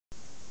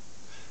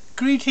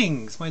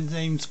Greetings, my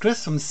name's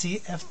Chris from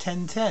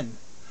CF1010.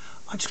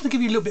 I'm just going to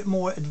give you a little bit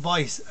more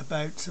advice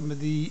about some of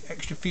the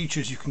extra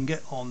features you can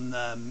get on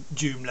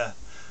Joomla.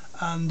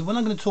 And the one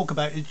I'm going to talk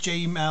about is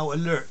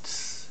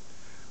mailalerts,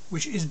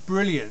 which is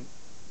brilliant.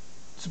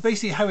 So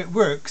basically how it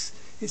works,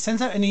 it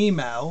sends out an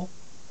email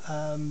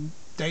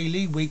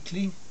daily,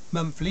 weekly,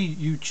 monthly,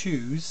 you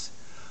choose,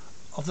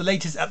 of the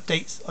latest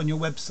updates on your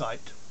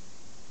website.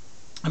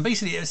 And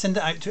basically it'll send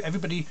it out to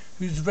everybody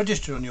who's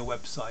registered on your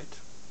website,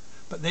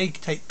 but they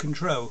take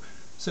control.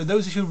 So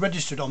those who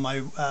registered on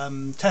my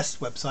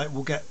test website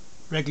will get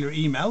regular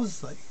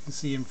emails, like you can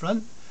see in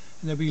front,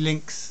 and there'll be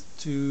links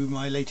to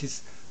my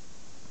latest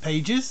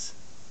pages.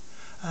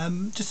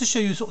 Just to show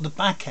you sort of the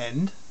back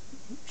end,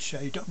 which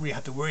you don't really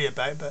have to worry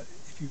about, but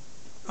if you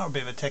are a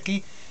bit of a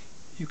techie,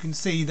 you can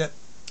see that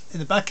in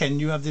the back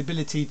end you have the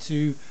ability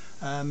to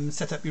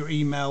set up your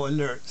email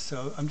alerts.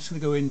 So I'm just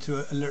going to go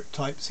into alert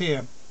types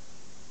here.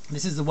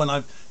 This is the one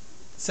I've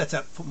set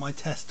up for my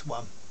test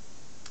one,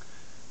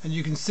 and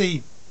you can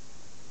see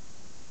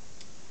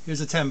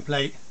here's a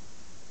template,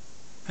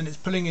 and it's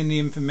pulling in the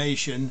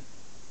information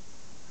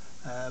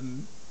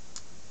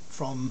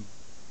from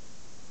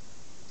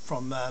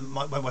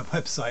my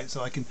website.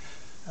 So I can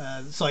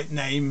site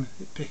name,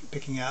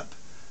 picking up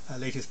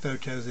latest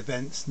photos,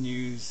 events,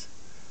 news,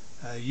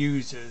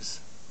 users.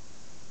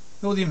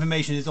 All the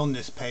information is on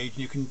this page,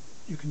 and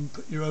you can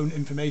put your own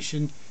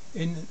information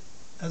in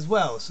as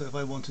well. So if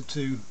I wanted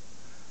to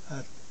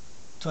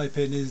type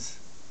in is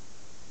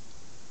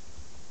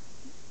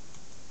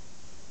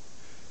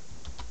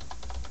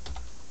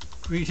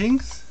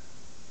greetings,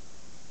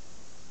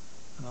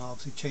 and I'll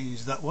obviously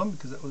change that one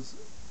because that was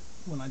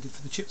one I did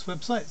for the Chips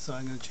website, so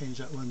I'm going to change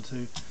that one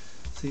to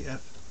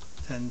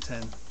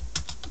CF1010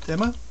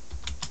 demo. And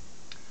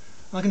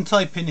I can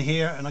type in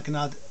here, and I can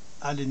add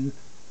in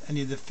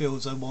any of the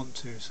fields I want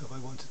to. So if I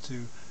wanted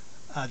to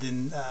add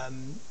in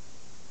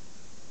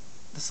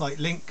the site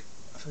link,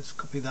 so just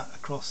copy that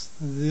across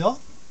there,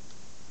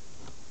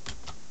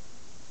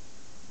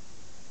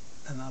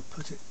 and I'll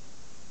put it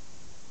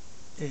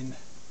in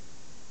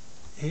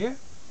here.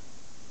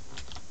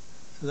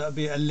 So that'll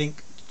be a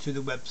link to the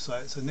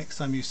website. So next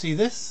time you see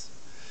this,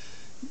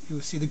 you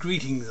will see the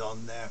greetings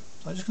on there.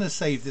 So I'm just going to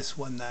save this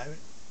one now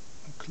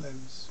and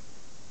close.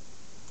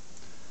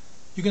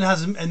 You can have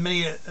as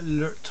many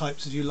alert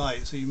types as you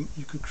like. So you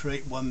could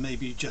create one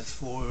maybe just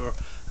for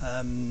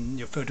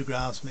your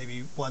photographs,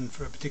 maybe one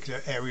for a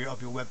particular area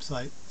of your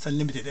website. It's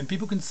unlimited, and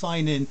people can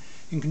sign in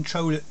and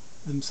control it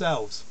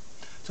themselves.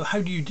 So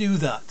how do you do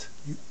that,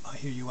 I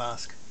hear you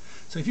ask?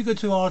 So if you go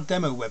to our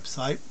demo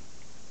website,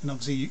 and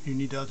obviously you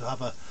need to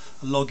have a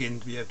login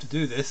to be able to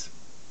do this,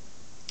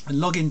 and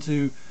log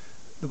into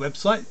the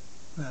website,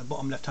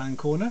 bottom left hand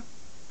corner.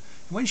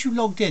 And once you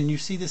logged in, you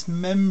see this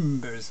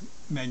members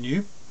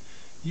menu.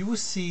 You will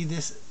see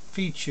this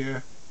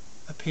feature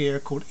appear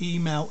called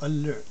email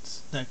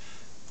alerts. Now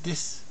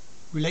this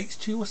relates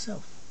to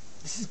yourself.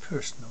 This is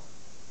personal,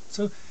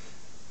 so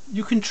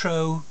you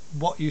control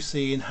what you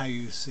see and how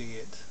you see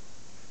it.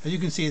 As you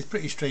can see, it's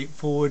pretty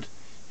straightforward.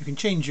 You can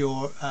change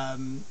your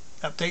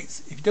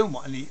updates. If you don't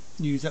want any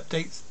news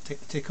updates, take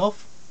the tick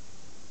off.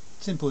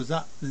 Simple as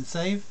that. Then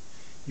save.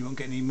 You won't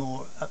get any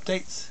more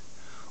updates.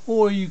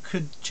 Or you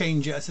could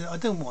change it. I said I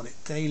don't want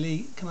it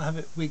daily. Can I have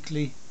it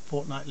weekly,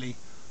 fortnightly,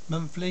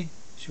 monthly?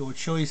 It's your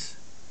choice.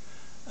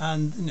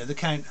 And you know the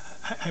count.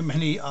 How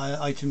many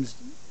items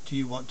do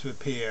you want to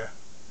appear?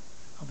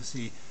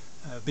 Obviously,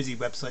 a busy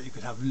website you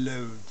could have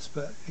loads,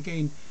 but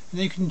again, and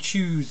then you can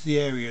choose the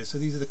areas. So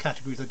these are the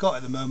categories I got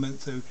at the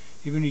moment. So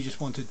if you really just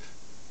wanted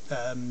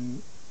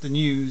the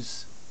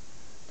news,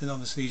 then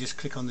obviously you just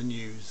click on the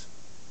news.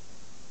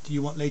 Do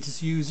you want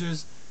latest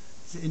users?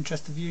 Is it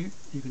interest of you?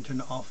 You can turn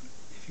it off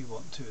if you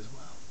want to as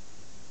well.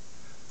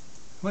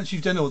 Once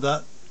you've done all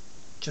that,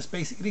 just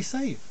basically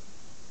save.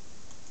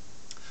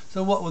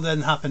 So what will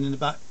then happen in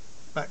the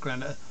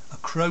background? A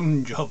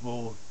cron job,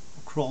 or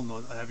cron,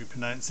 or however you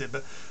pronounce it,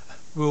 but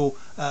will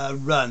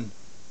run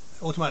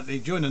automatically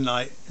during the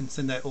night and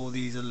send out all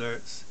these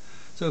alerts.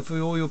 So for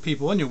all your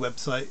people on your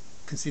website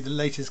can see the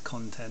latest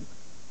content.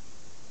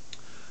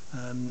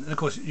 And of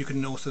course you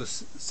can also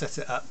set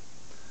it up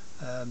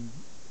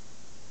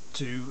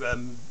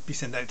to be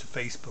sent out to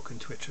Facebook and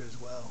Twitter as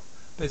well.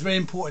 But it's very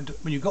important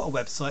when you've got a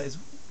website, is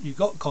you've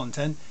got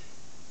content,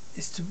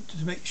 is to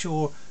make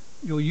sure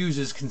your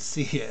users can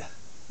see it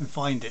and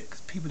find it,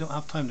 because people don't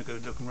have time to go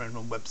looking around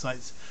on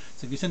websites.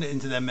 So if you send it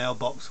into their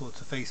mailbox or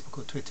to Facebook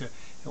or Twitter,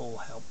 it all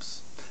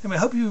helps. Anyway, I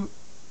hope you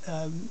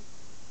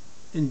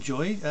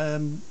enjoy.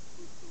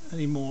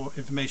 Any more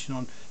information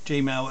on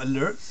Gmail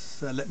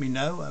alerts, let me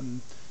know.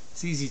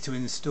 It's easy to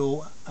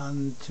install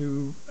and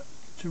to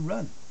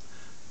run.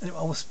 Anyway,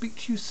 I will speak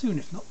to you soon,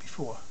 if not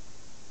before.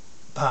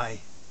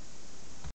 Bye.